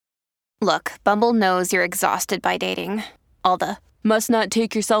Look, Bumble knows you're exhausted by dating. All the, must not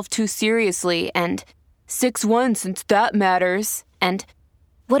take yourself too seriously, and 6'1" since that matters, and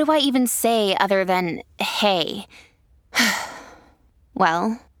what do I even say other than, hey?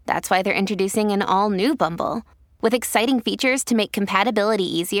 Well, that's why they're introducing an all-new Bumble, with exciting features to make compatibility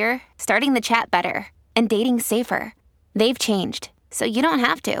easier, starting the chat better, and dating safer. They've changed, so you don't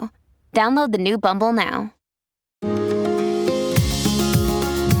have to. Download the new Bumble now.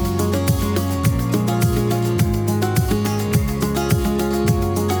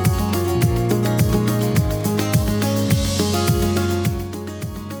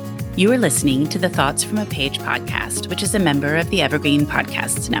 You are listening to the Thoughts from a Page podcast, which is a member of the Evergreen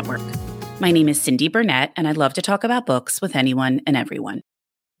Podcasts Network. My name is Cindy Burnett, and I love to talk about books with anyone and everyone.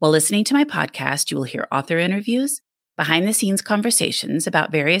 While listening to my podcast, you will hear author interviews, behind-the-scenes conversations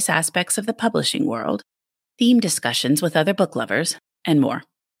about various aspects of the publishing world, theme discussions with other book lovers, and more.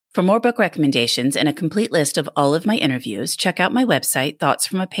 For more book recommendations and a complete list of all of my interviews, check out my website,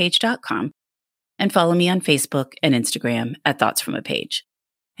 thoughtsfromapage.com, and follow me on Facebook and Instagram at Thoughts From a Page.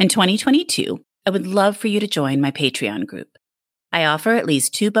 In 2022, I would love for you to join my Patreon group. I offer at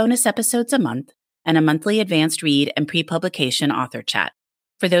least 2 bonus episodes a month and a monthly advanced read and pre-publication author chat.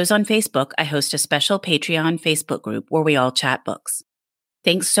 For those on Facebook, I host a special Patreon Facebook group where we all chat books.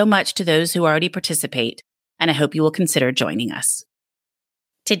 Thanks so much to those who already participate, and I hope you will consider joining us.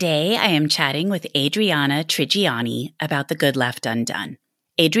 Today, I am chatting with Adriana Trigiani about The Good Left Undone.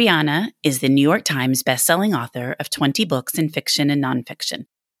 Adriana is the New York Times bestselling author of 20 books in fiction and nonfiction,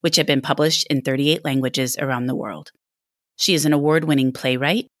 which have been published in 38 languages around the world. She is an award-winning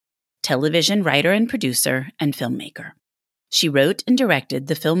playwright, television writer and producer, and filmmaker. She wrote and directed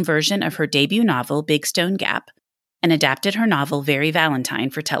the film version of her debut novel, Big Stone Gap, and adapted her novel, Very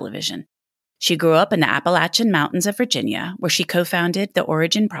Valentine, for television. She grew up in the Appalachian Mountains of Virginia, where she co-founded the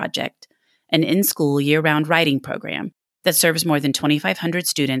Origin Project, an in-school year-round writing program that serves more than 2,500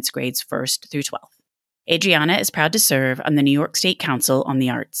 students grades 1st through 12th. Adriana is proud to serve on the New York State Council on the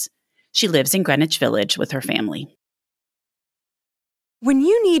Arts. She lives in Greenwich Village with her family. When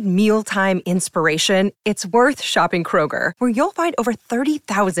you need mealtime inspiration, it's worth shopping Kroger, where you'll find over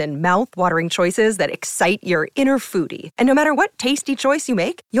 30,000 mouth-watering choices that excite your inner foodie. And no matter what tasty choice you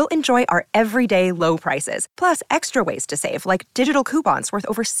make, you'll enjoy our everyday low prices, plus extra ways to save, like digital coupons worth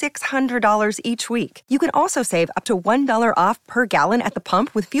over $600 each week. You can also save up to $1 off per gallon at the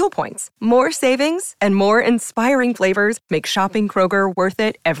pump with fuel points. More savings and more inspiring flavors make shopping Kroger worth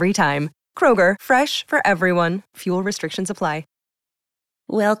it every time. Kroger, fresh for everyone. Fuel restrictions apply.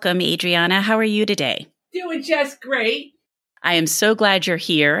 Welcome, Adriana. How are you today? Doing just great. I am so glad you're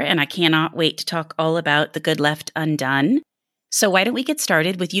here, and I cannot wait to talk all about The Good Left Undone. So why don't we get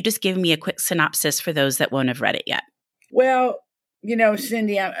started with you just giving me a quick synopsis for those that won't have read it yet? Well,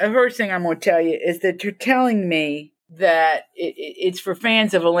 Cindy, the first thing I'm going to tell you is that you're telling me that it's for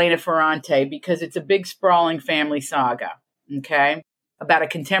fans of Elena Ferrante because it's a big, sprawling family saga, okay, about a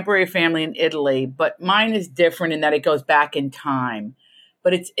contemporary family in Italy. But mine is different in that it goes back in time.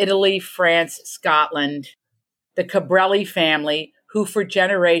 But it's Italy, France, Scotland, the Cabrelli family, who for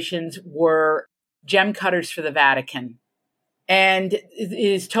generations were gem cutters for the Vatican. And it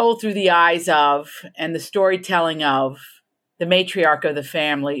is told through the eyes of and the storytelling of the matriarch of the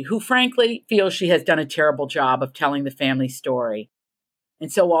family, who frankly feels she has done a terrible job of telling the family story.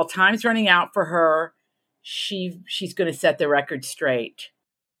 And so while time's running out for her, she's going to set the record straight.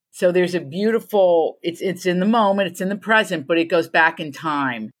 So there's a beautiful, it's in the moment, it's in the present, but it goes back in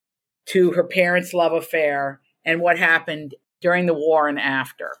time to her parents' love affair and what happened during the war and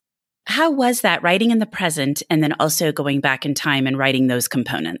after. How was that, writing in the present and then also going back in time and writing those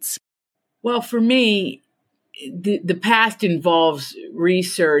components? Well, for me, the past involves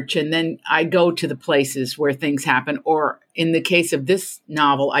research, and then I go to the places where things happen. Or in the case of this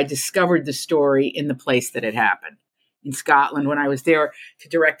novel, I discovered the story in the place that it happened. In Scotland when I was there to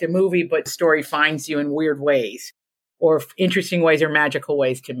direct a movie, but the story finds you in weird ways or interesting ways or magical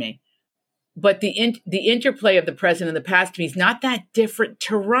ways to me. But the interplay of the present and the past to me is not that different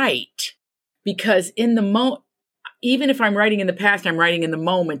to write because in the even if I'm writing in the past, I'm writing in the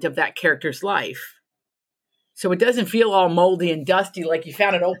moment of that character's life. So it doesn't feel all moldy and dusty like you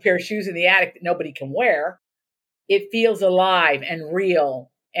found an old pair of shoes in the attic that nobody can wear. It feels alive and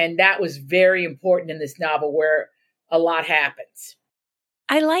real. And that was very important in this novel where a lot happens.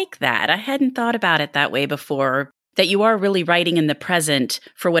 I like that. I hadn't thought about it that way before, that you are really writing in the present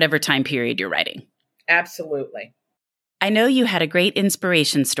for whatever time period you're writing. Absolutely. I know you had a great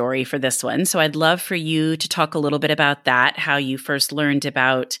inspiration story for this one, so I'd love for you to talk a little bit about that, how you first learned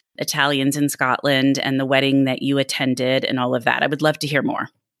about Italians in Scotland and the wedding that you attended and all of that. I would love to hear more.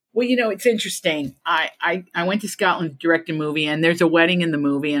 Well, it's interesting. I went to Scotland to direct a movie, and there's a wedding in the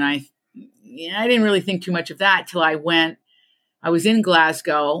movie, and I didn't really think too much of that till I was in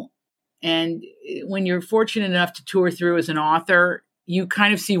Glasgow, and when you're fortunate enough to tour through as an author, you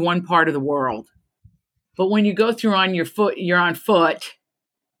kind of see one part of the world. But when you go through you're on foot,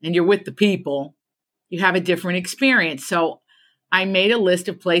 and you're with the people, you have a different experience. So I made a list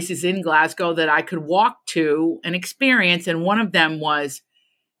of places in Glasgow that I could walk to and experience, and one of them was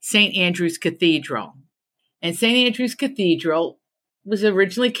St. Andrew's Cathedral. And St. Andrew's Cathedral was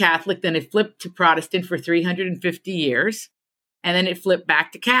originally Catholic, then it flipped to Protestant for 350 years, and then it flipped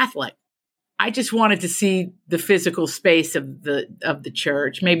back to Catholic. I just wanted to see the physical space of the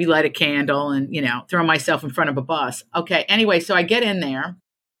church, maybe light a candle and, throw myself in front of a bus. Okay, anyway, so I get in there,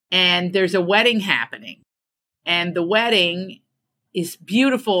 and there's a wedding happening. And the wedding is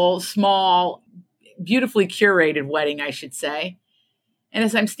beautiful, small, beautifully curated wedding, I should say. And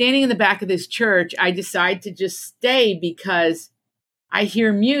as I'm standing in the back of this church, I decide to just stay because I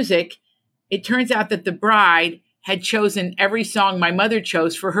hear music. It turns out that the bride had chosen every song my mother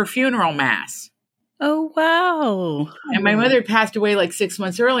chose for her funeral mass. Oh, wow. And my mother passed away like 6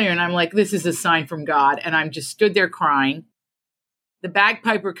 months earlier. And I'm like, this is a sign from God. And I'm just stood there crying. The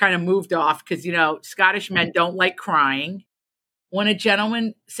bagpiper kind of moved off because, Scottish men don't like crying. When a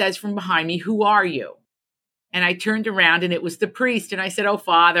gentleman says from behind me, "Who are you?" And I turned around and it was the priest. And I said, "Oh,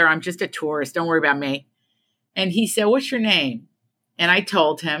 Father, I'm just a tourist. Don't worry about me." And he said, "What's your name?" And I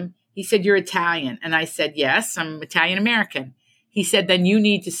told him. He said, "You're Italian." And I said, "Yes, I'm Italian American." He said, "Then you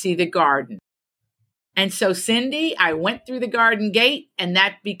need to see the garden." And so, Cindy, I went through the garden gate, and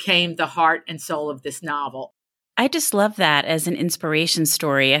that became the heart and soul of this novel. I just love that as an inspiration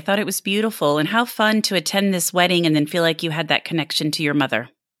story. I thought it was beautiful, and how fun to attend this wedding and then feel like you had that connection to your mother.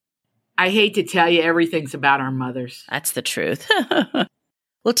 I hate to tell you, everything's about our mothers. That's the truth.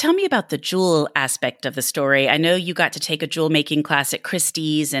 Well, tell me about the jewel aspect of the story. I know you got to take a jewel making class at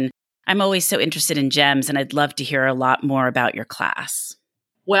Christie's, and I'm always so interested in gems, and I'd love to hear a lot more about your class.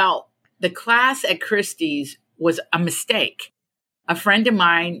 Well, the class at Christie's was a mistake. A friend of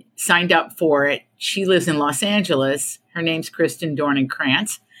mine signed up for it. She lives in Los Angeles. Her name's Kristen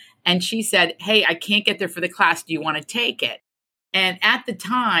Dornan-Krantz. And she said, "Hey, I can't get there for the class. Do you want to take it?" And at the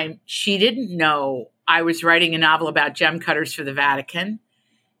time, she didn't know I was writing a novel about gem cutters for the Vatican.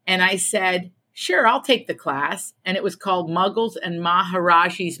 And I said, "Sure, I'll take the class." And it was called Muggles and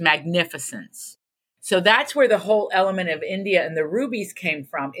Maharaji's Magnificence. So that's where the whole element of India and the rubies came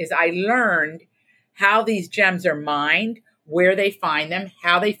from, is I learned how these gems are mined, where they find them,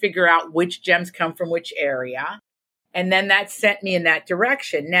 how they figure out which gems come from which area. And then that sent me in that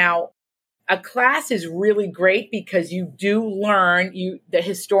direction. Now, a class is really great because you do learn, the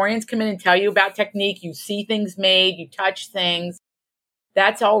historians come in and tell you about technique, you see things made, you touch things.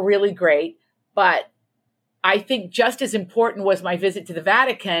 That's all really great. But I think just as important was my visit to the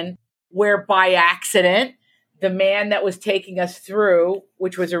Vatican, where by accident, the man that was taking us through,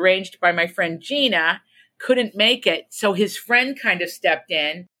 which was arranged by my friend Gina, couldn't make it. So his friend kind of stepped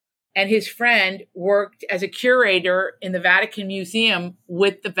in, and his friend worked as a curator in the Vatican Museum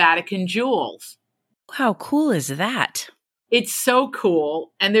with the Vatican jewels. How cool is that? It's so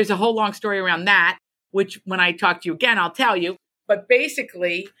cool. And there's a whole long story around that, which when I talk to you again, I'll tell you. But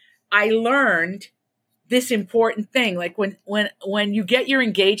basically, I learned this important thing. Like when you get your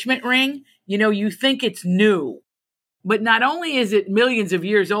engagement ring, you think it's new. But not only is it millions of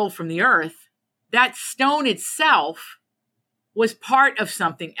years old from the earth, that stone itself was part of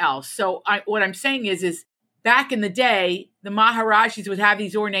something else. So what I'm saying is back in the day, the Maharajis would have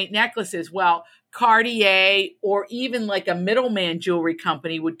these ornate necklaces. Well, Cartier or even like a middleman jewelry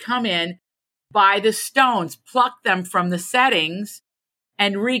company would come in, buy the stones, pluck them from the settings,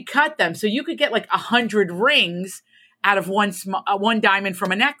 and recut them. So you could get like 100 rings out of one diamond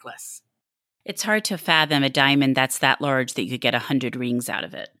from a necklace. It's hard to fathom a diamond that's that large that you could get 100 rings out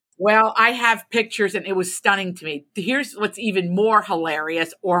of it. Well, I have pictures and it was stunning to me. Here's what's even more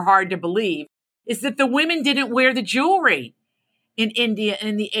hilarious or hard to believe is that the women didn't wear the jewelry in India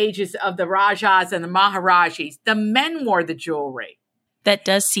in the ages of the Rajas and the Maharajis. The men wore the jewelry. That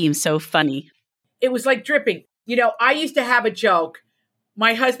does seem so funny. It was like dripping. I used to have a joke.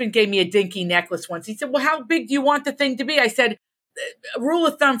 My husband gave me a dinky necklace once. He said, "Well, how big do you want the thing to be?" I said, "A rule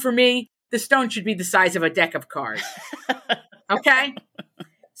of thumb for me, the stone should be the size of a deck of cards." Okay?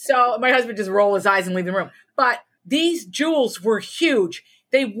 So my husband just rolled his eyes and leave the room. But these jewels were huge.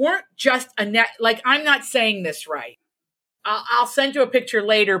 They weren't just I'm not saying this right. I'll send you a picture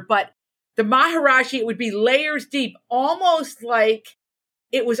later, but the Maharaji, it would be layers deep, almost like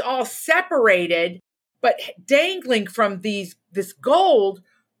it was all separated, but dangling from this gold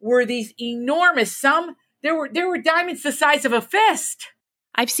were these enormous, there were diamonds the size of a fist.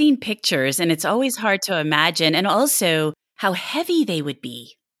 I've seen pictures and it's always hard to imagine, and also how heavy they would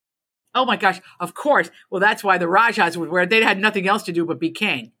be. Oh my gosh, of course. Well, that's why the Rajas would wear it. They had nothing else to do but be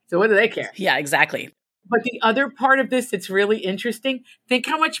king. So what do they care? Yeah, exactly. But the other part of this that's really interesting, think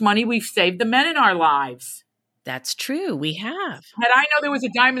how much money we've saved the men in our lives. That's true. We have. Had I known there was a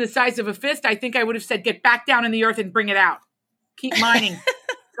diamond the size of a fist, I think I would have said, get back down in the earth and bring it out. Keep mining.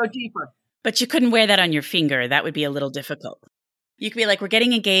 Go deeper. But you couldn't wear that on your finger. That would be a little difficult. You could be like, we're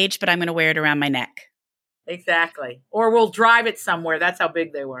getting engaged, but I'm going to wear it around my neck. Exactly. Or we'll drive it somewhere. That's how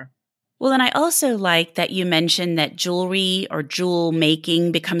big they were. Well, and I also like that you mentioned that jewelry or jewel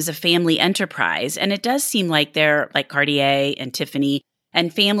making becomes a family enterprise. And it does seem like they're like Cartier and Tiffany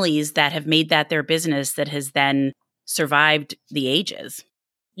and families that have made that their business that has then survived the ages.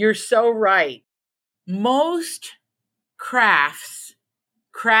 You're so right. Most craftsmen,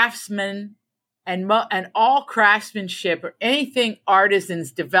 and all craftsmanship or anything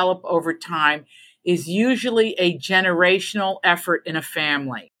artisans develop over time is usually a generational effort in a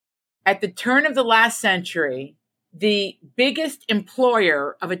family. At the turn of the last century, the biggest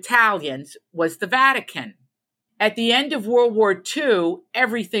employer of Italians was the Vatican. At the end of World War II,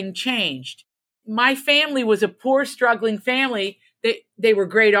 everything changed. My family was a poor, struggling family. They were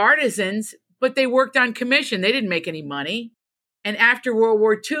great artisans, but they worked on commission. They didn't make any money. And after World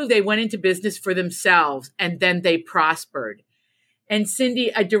War II, they went into business for themselves, and then they prospered. And Cindy,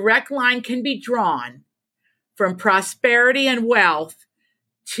 a direct line can be drawn from prosperity and wealth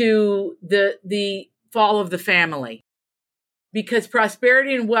to the fall of the family, because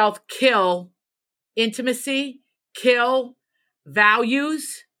prosperity and wealth kill intimacy, kill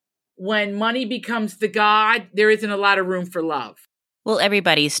values. When money becomes the god, there isn't a lot of room for love. Well,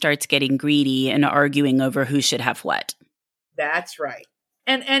 everybody starts getting greedy and arguing over who should have what. That's right.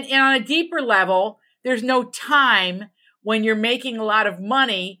 And on a deeper level, there's no time when you're making a lot of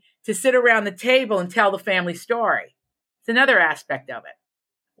money to sit around the table and tell the family story. It's another aspect of it.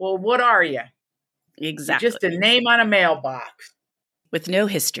 Well, what are you? Exactly. Just a name on a mailbox. With no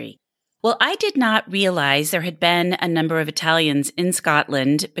history. Well, I did not realize there had been a number of Italians in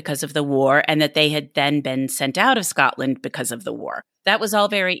Scotland because of the war and that they had then been sent out of Scotland because of the war. That was all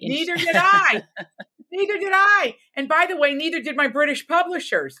very interesting. Neither did I. Neither did I. And by the way, neither did my British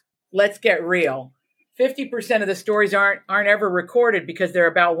publishers. Let's get real. 50% of the stories aren't ever recorded because they're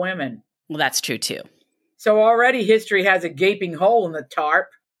about women. Well, that's true too. So already history has a gaping hole in the tarp.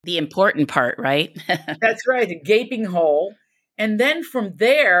 The important part, right? That's right, a gaping hole. And then from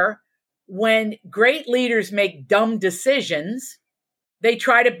there, when great leaders make dumb decisions, they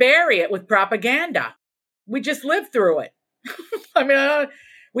try to bury it with propaganda. We just lived through it. I mean,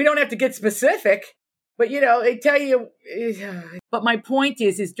 we don't have to get specific, but they tell you. But my point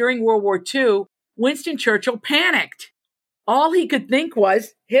is during World War II, Winston Churchill panicked. All he could think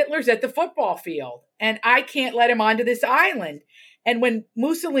was, Hitler's at the football field, and I can't let him onto this island. And when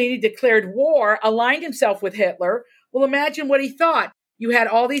Mussolini declared war, aligned himself with Hitler, well, imagine what he thought. You had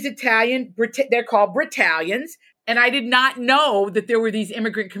all these they're called Britallions, and I did not know that there were these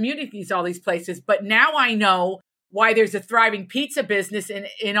immigrant communities, all these places. But now I know why there's a thriving pizza business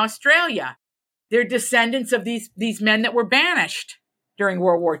in Australia. They're descendants of these men that were banished during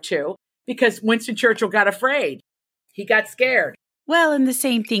World War II because Winston Churchill got afraid. He got scared. Well, and the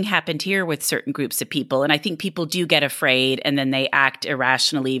same thing happened here with certain groups of people. And I think people do get afraid and then they act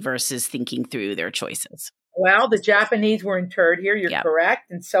irrationally versus thinking through their choices. Well, the Japanese were interred here. You're correct.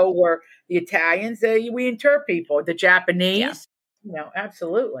 And so were the Italians. We inter people. The Japanese,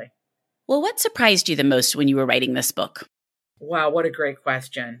 absolutely. Well, what surprised you the most when you were writing this book? Wow, what a great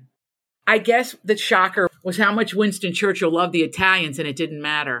question. I guess the shocker was how much Winston Churchill loved the Italians and it didn't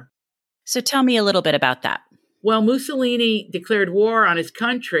matter. So tell me a little bit about that. Well, Mussolini declared war on his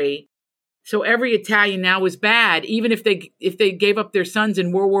country, so every Italian now was bad, even if they gave up their sons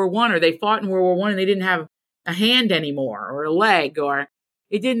in World War I or they fought in World War I and they didn't have a hand anymore or a leg, or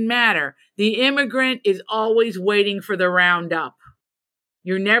it didn't matter. The immigrant is always waiting for the roundup.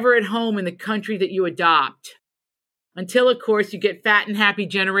 You're never at home in the country that you adopt. Until, of course, you get fat and happy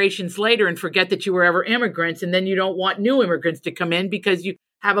generations later and forget that you were ever immigrants, and then you don't want new immigrants to come in because you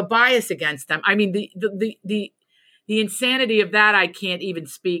have a bias against them. I mean, the insanity of that I can't even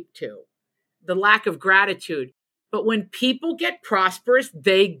speak to. The lack of gratitude. But when people get prosperous,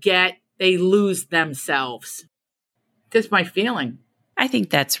 they lose themselves. That's my feeling. I think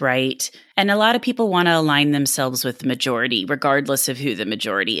that's right. And a lot of people want to align themselves with the majority, regardless of who the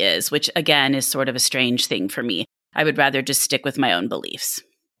majority is, which again is sort of a strange thing for me. I would rather just stick with my own beliefs.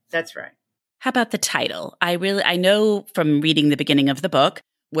 That's right. How about the title? I know from reading the beginning of the book,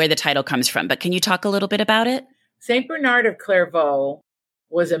 where the title comes from, but can you talk a little bit about it? Saint Bernard of Clairvaux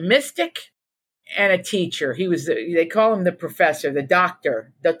was a mystic and a teacher. He was, they call him the professor, the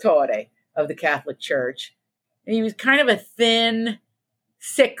doctor, dottore of the Catholic Church. And he was kind of a thin,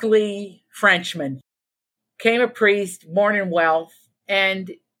 sickly Frenchman. Became a priest, born in wealth.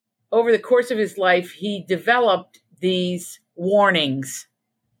 And over the course of his life, he developed these warnings.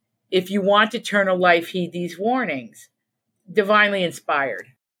 If you want eternal life, heed these warnings. Divinely inspired.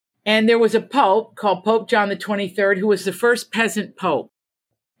 And there was a pope called Pope John the 23rd, who was the first peasant pope.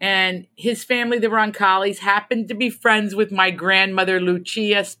 And his family, the Roncalis, happened to be friends with my grandmother,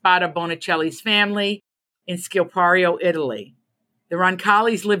 Lucia Spada Bonicelli's family in Scilpario, Italy. The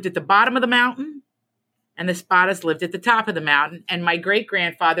Roncalis lived at the bottom of the mountain, and the Spadas lived at the top of the mountain. And my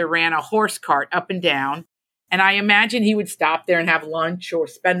great-grandfather ran a horse cart up and down. And I imagine he would stop there and have lunch or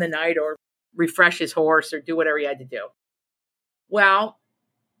spend the night or refresh his horse or do whatever he had to do. Well,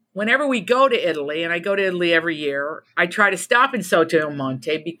 whenever we go to Italy, and I go to Italy every year, I try to stop in Sotto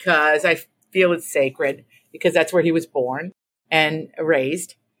Monte because I feel it's sacred, because that's where he was born and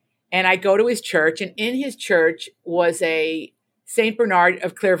raised. And I go to his church, and in his church was a Saint Bernard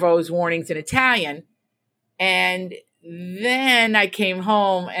of Clairvaux's warnings in Italian. And then I came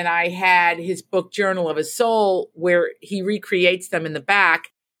home and I had his book, Journal of a Soul, where he recreates them in the back.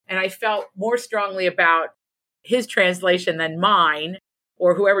 And I felt more strongly about his translation than mine,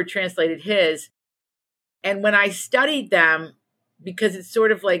 or whoever translated his. And when I studied them, because it's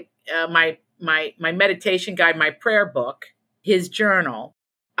sort of like my meditation guide, my prayer book, his journal,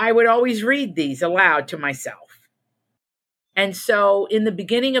 I would always read these aloud to myself. And so in the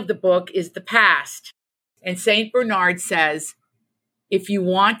beginning of the book is the past. And Saint Bernard says, if you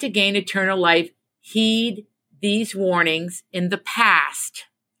want to gain eternal life, heed these warnings in the past.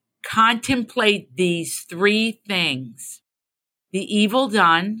 Contemplate these three things: the evil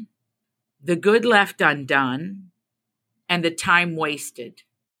done, the good left undone, and the time wasted.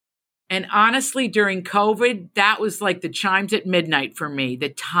 And honestly, during COVID, that was like the chimes at midnight for me. The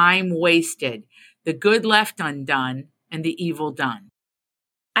time wasted, the good left undone, and the evil done.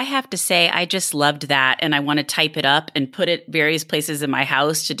 I have to say, I just loved that, and I want to type it up and put it various places in my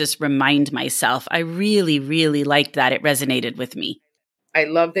house to just remind myself. I really, really liked that. It resonated with me. I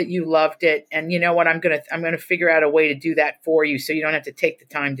love that you loved it. And you know what? I'm going to figure out a way to do that for you so you don't have to take the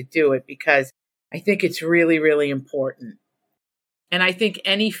time to do it, because I think it's really, really important. And I think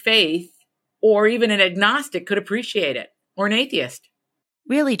any faith or even an agnostic could appreciate it, or an atheist.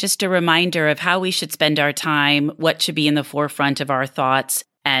 Really just a reminder of how we should spend our time, what should be in the forefront of our thoughts,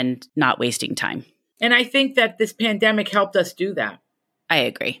 and not wasting time. And I think that this pandemic helped us do that. I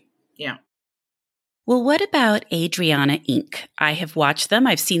agree. Yeah. Well, what about Adriana Inc.? I have watched them.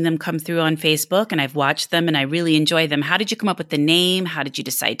 I've seen them come through on Facebook, and I've watched them, and I really enjoy them. How did you come up with the name? How did you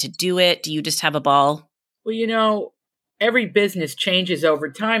decide to do it? Do you just have a ball? Well, you know, every business changes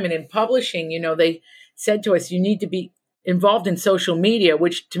over time. And in publishing, you know, they said to us, you need to be involved in social media,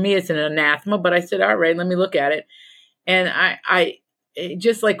 which to me is an anathema. But I said, all right, let me look at it. And I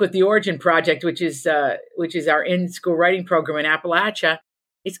just like with the Origin Project, which is our in-school writing program in Appalachia,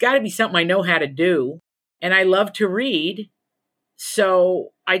 it's got to be something I know how to do. And I love to read. So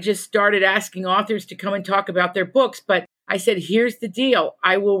I just started asking authors to come and talk about their books. But I said, here's the deal.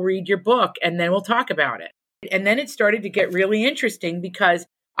 I will read your book and then we'll talk about it. And then it started to get really interesting, because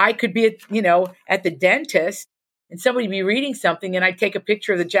I could be at the dentist and somebody be reading something, and I'd take a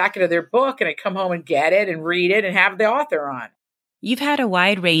picture of the jacket of their book and I'd come home and get it and read it and have the author on. You've had a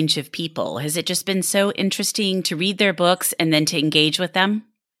wide range of people. Has it just been so interesting to read their books and then to engage with them?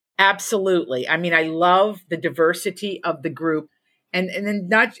 Absolutely. I mean, I love the diversity of the group, and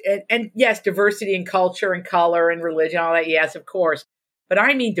yes, diversity in culture and color and religion, all that. Yes, of course. But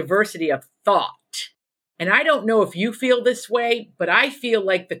I mean diversity of thought. And I don't know if you feel this way, but I feel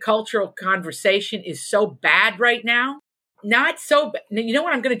like the cultural conversation is so bad right now. Not so bad. You know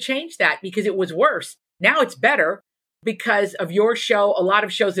what? I'm going to change that, because it was worse. Now it's better because of your show. A lot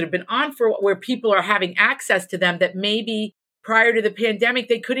of shows that have been on for where people are having access to them that maybe prior to the pandemic,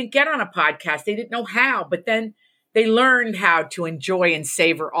 they couldn't get on a podcast. They didn't know how, but then they learned how to enjoy and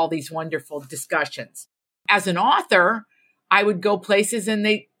savor all these wonderful discussions. As an author, I would go places and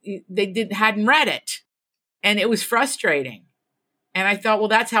they hadn't read it. And it was frustrating. And I thought, well,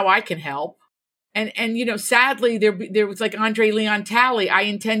 that's how I can help. And sadly, there was like Andre Leon Talley.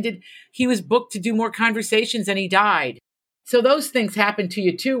 He was booked to do more conversations and he died. So those things happen to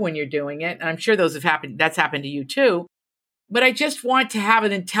you too when you're doing it. And I'm sure that's happened to you too. But I just want to have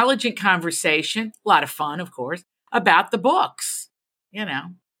an intelligent conversation, a lot of fun, of course, about the books,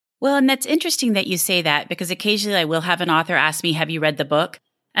 Well, and that's interesting that you say that, because occasionally I will have an author ask me, have you read the book?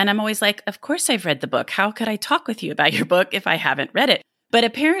 And I'm always like, of course I've read the book. How could I talk with you about your book if I haven't read it? But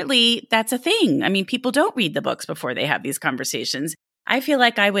apparently that's a thing. I mean, people don't read the books before they have these conversations. I feel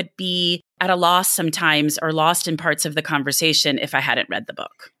like I would be at a loss sometimes or lost in parts of the conversation if I hadn't read the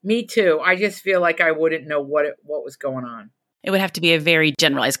book. Me too. I just feel like I wouldn't know what was going on. It would have to be a very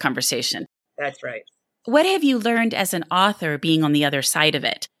generalized conversation. That's right. What have you learned as an author being on the other side of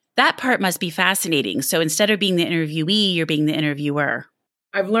it? That part must be fascinating. So instead of being the interviewee, you're being the interviewer.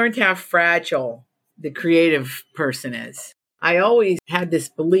 I've learned how fragile the creative person is. I always had this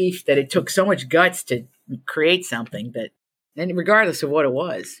belief that it took so much guts to create something that, and regardless of what it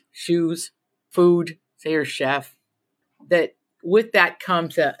was, shoes, food, say you're a chef, that with that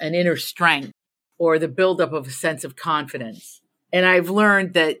comes an inner strength or the buildup of a sense of confidence. And I've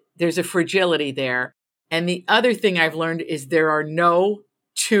learned that there's a fragility there. And the other thing I've learned is there are no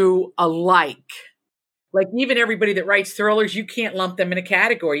two alike. Like even everybody that writes thrillers, you can't lump them in a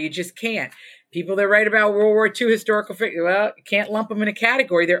category. You just can't. People that write about World War II historical fiction, well, you can't lump them in a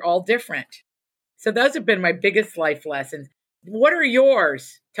category. They're all different. So those have been my biggest life lessons. What are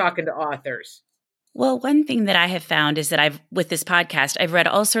yours talking to authors? Well, one thing that I have found is that with this podcast, I've read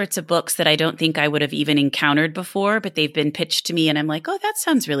all sorts of books that I don't think I would have even encountered before, but they've been pitched to me and I'm like, oh, that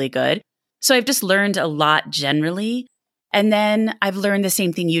sounds really good. So I've just learned a lot generally. And then I've learned the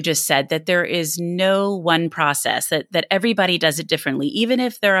same thing you just said, that there is no one process, that everybody does it differently. Even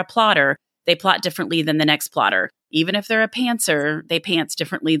if they're a plotter, they plot differently than the next plotter. Even if they're a pantser, they pants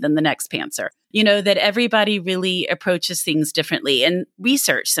differently than the next pantser. You know, that everybody really approaches things differently. And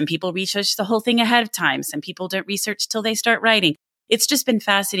research, some people research the whole thing ahead of time. Some people don't research till they start writing. It's just been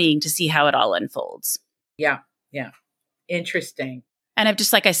fascinating to see how it all unfolds. Yeah. Interesting. And I've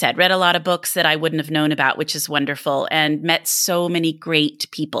just, like I said, read a lot of books that I wouldn't have known about, which is wonderful, and met so many great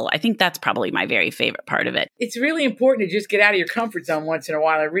people. I think that's probably my very favorite part of it. It's really important to just get out of your comfort zone once in a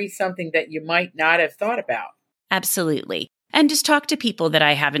while and read something that you might not have thought about. Absolutely. And just talk to people that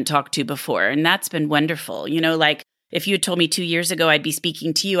I haven't talked to before. And that's been wonderful. You know, like if you had told me 2 years ago I'd be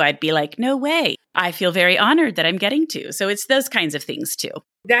speaking to you, I'd be like, no way. I feel very honored that I'm getting to. So it's those kinds of things too.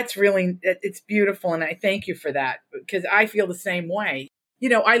 That's really, it's beautiful. And I thank you for that because I feel the same way. You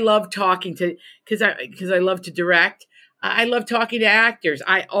know, I love talking to, because I love to direct. I love talking to actors.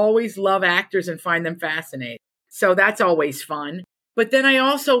 I always love actors and find them fascinating. So that's always fun. But then I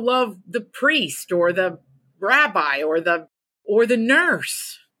also love the priest or the rabbi or the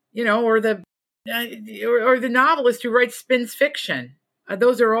nurse, you know, or the novelist who writes spins fiction.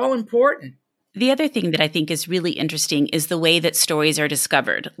 Those are all important. The other thing that I think is really interesting is the way that stories are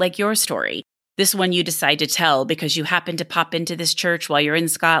discovered, like your story. This one you decide to tell because you happen to pop into this church while you're in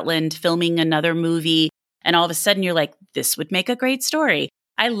Scotland filming another movie, and all of a sudden you're like, this would make a great story.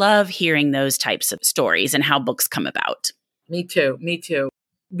 I love hearing those types of stories and how books come about. Me too.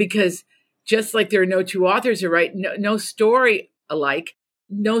 Because just like there are no two authors who write no story alike,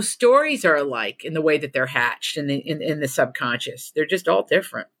 no stories are alike in the way that they're hatched in the subconscious. They're just all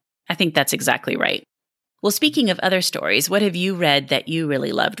different. I think that's exactly right. Well, speaking of other stories, what have you read that you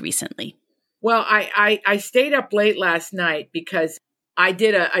really loved recently? Well, I stayed up late last night because I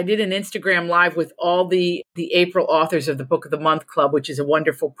did an Instagram live with all the April authors of the Book of the Month Club, which is a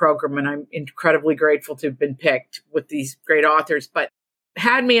wonderful program, and I'm incredibly grateful to have been picked with these great authors. But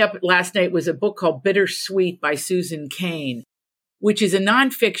had me up last night was a book called Bittersweet by Susan Cain, which is a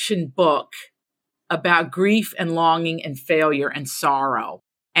nonfiction book about grief and longing and failure and sorrow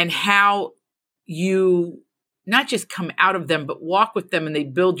and how you not just come out of them, but walk with them and they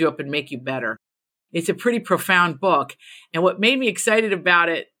build you up and make you better. It's a pretty profound book. And what made me excited about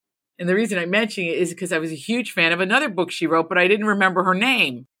it, and the reason I'm mentioning it is because I was a huge fan of another book she wrote, but I didn't remember her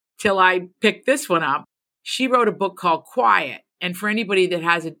name till I picked this one up. She wrote a book called Quiet. And for anybody that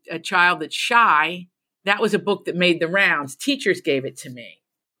has a child that's shy, that was a book that made the rounds. Teachers gave it to me.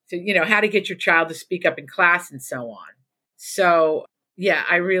 So, you know, how to get your child to speak up in class and so on. So, yeah,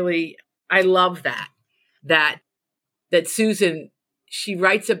 I love that Susan, she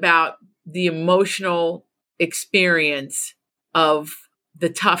writes about the emotional experience of the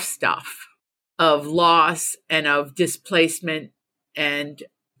tough stuff, of loss and of displacement and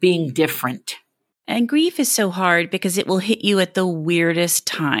being different. And grief is so hard because it will hit you at the weirdest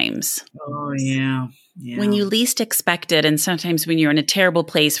times. Oh, yeah. When you least expect it, and sometimes when you're in a terrible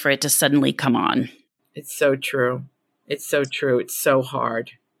place for it to suddenly come on. It's so true. It's so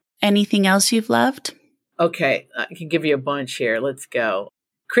hard. Anything else you've loved? Okay, I can give you a bunch here. Let's go.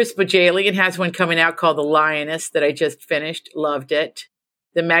 Chris Bajalian has one coming out called The Lioness that I just finished. Loved it.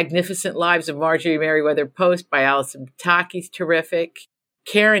 The Magnificent Lives of Marjorie Merriweather Post by Alison Pataki's terrific.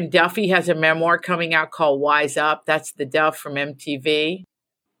 Karen Duffy has a memoir coming out called Wise Up. That's the Duff from MTV.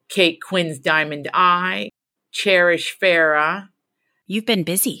 Kate Quinn's Diamond Eye, Cherish Farah. You've been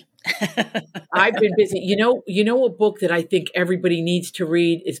busy. I've been busy. You know a book that I think everybody needs to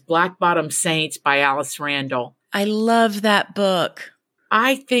read is Black Bottom Saints by Alice Randall. I love that book.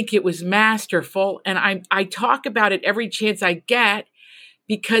 I think it was masterful, and I talk about it every chance I get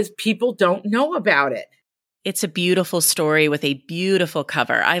because people don't know about it. It's a beautiful story with a beautiful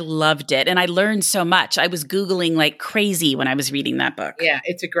cover. I loved it, and I learned so much. I was Googling like crazy when I was reading that book. Yeah,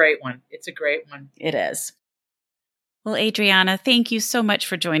 it's a great one. It's a great one. It is. Well, Adriana, thank you so much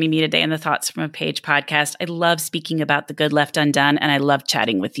for joining me today on the Thoughts from a Page podcast. I love speaking about The Good Left Undone, and I love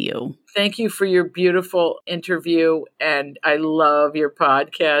chatting with you. Thank you for your beautiful interview, and I love your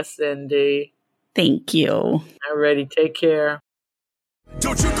podcast, Cindy. Thank you. Alrighty, take care.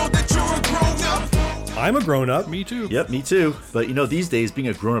 Don't you know that you're a grown-up? I'm a grown-up. Me too. Yep, me too. But these days, being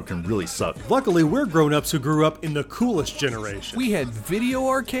a grown-up can really suck. Luckily, we're grown-ups who grew up in the coolest generation. We had video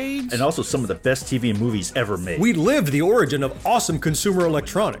arcades. And also some of the best TV and movies ever made. We lived the origin of awesome consumer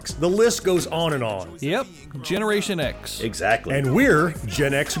electronics. The list goes on and on. Yep, Generation X. Exactly. And we're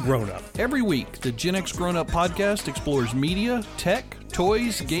Gen X grown-up. Every week, the Gen X Grown Up podcast explores media, tech,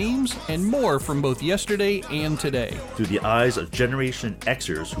 toys, games, and more from both yesterday and today. Through the eyes of Generation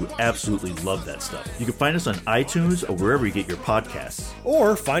Xers who absolutely love that stuff. You can find us on iTunes or wherever you get your podcasts.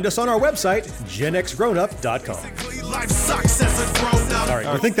 Or find us on our website, genxgrownup.com. Life sucks as a grown-up. All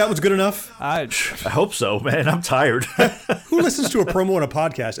right, you think that was good enough? I hope so, man. I'm tired. Who listens to a promo on a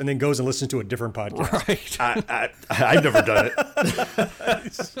podcast and then goes and listens to a different podcast? Right. I've never done it.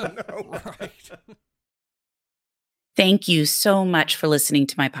 No. Right. Thank you so much for listening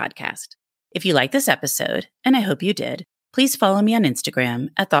to my podcast. If you like this episode, and I hope you did, please follow me on Instagram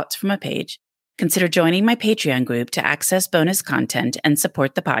at Thoughts From a Page. Consider joining my Patreon group to access bonus content and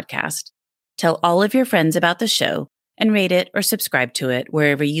support the podcast. Tell all of your friends about the show and rate it or subscribe to it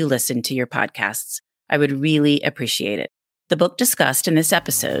wherever you listen to your podcasts. I would really appreciate it. The book discussed in this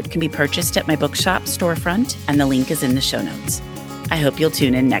episode can be purchased at my bookshop storefront, and the link is in the show notes. I hope you'll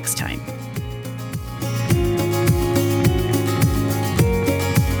tune in next time.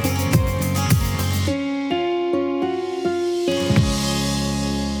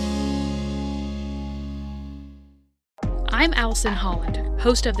 I'm Allison Holland,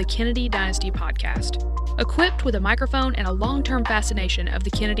 host of the Kennedy Dynasty podcast. Equipped with a microphone and a long-term fascination of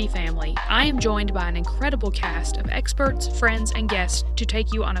the Kennedy family, I am joined by an incredible cast of experts, friends, and guests to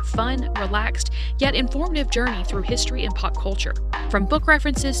take you on a fun, relaxed, yet informative journey through history and pop culture. From book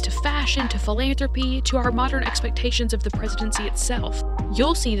references to fashion to philanthropy to our modern expectations of the presidency itself,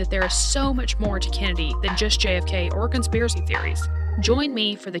 you'll see that there is so much more to Kennedy than just JFK or conspiracy theories. Join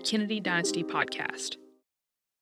me for the Kennedy Dynasty podcast.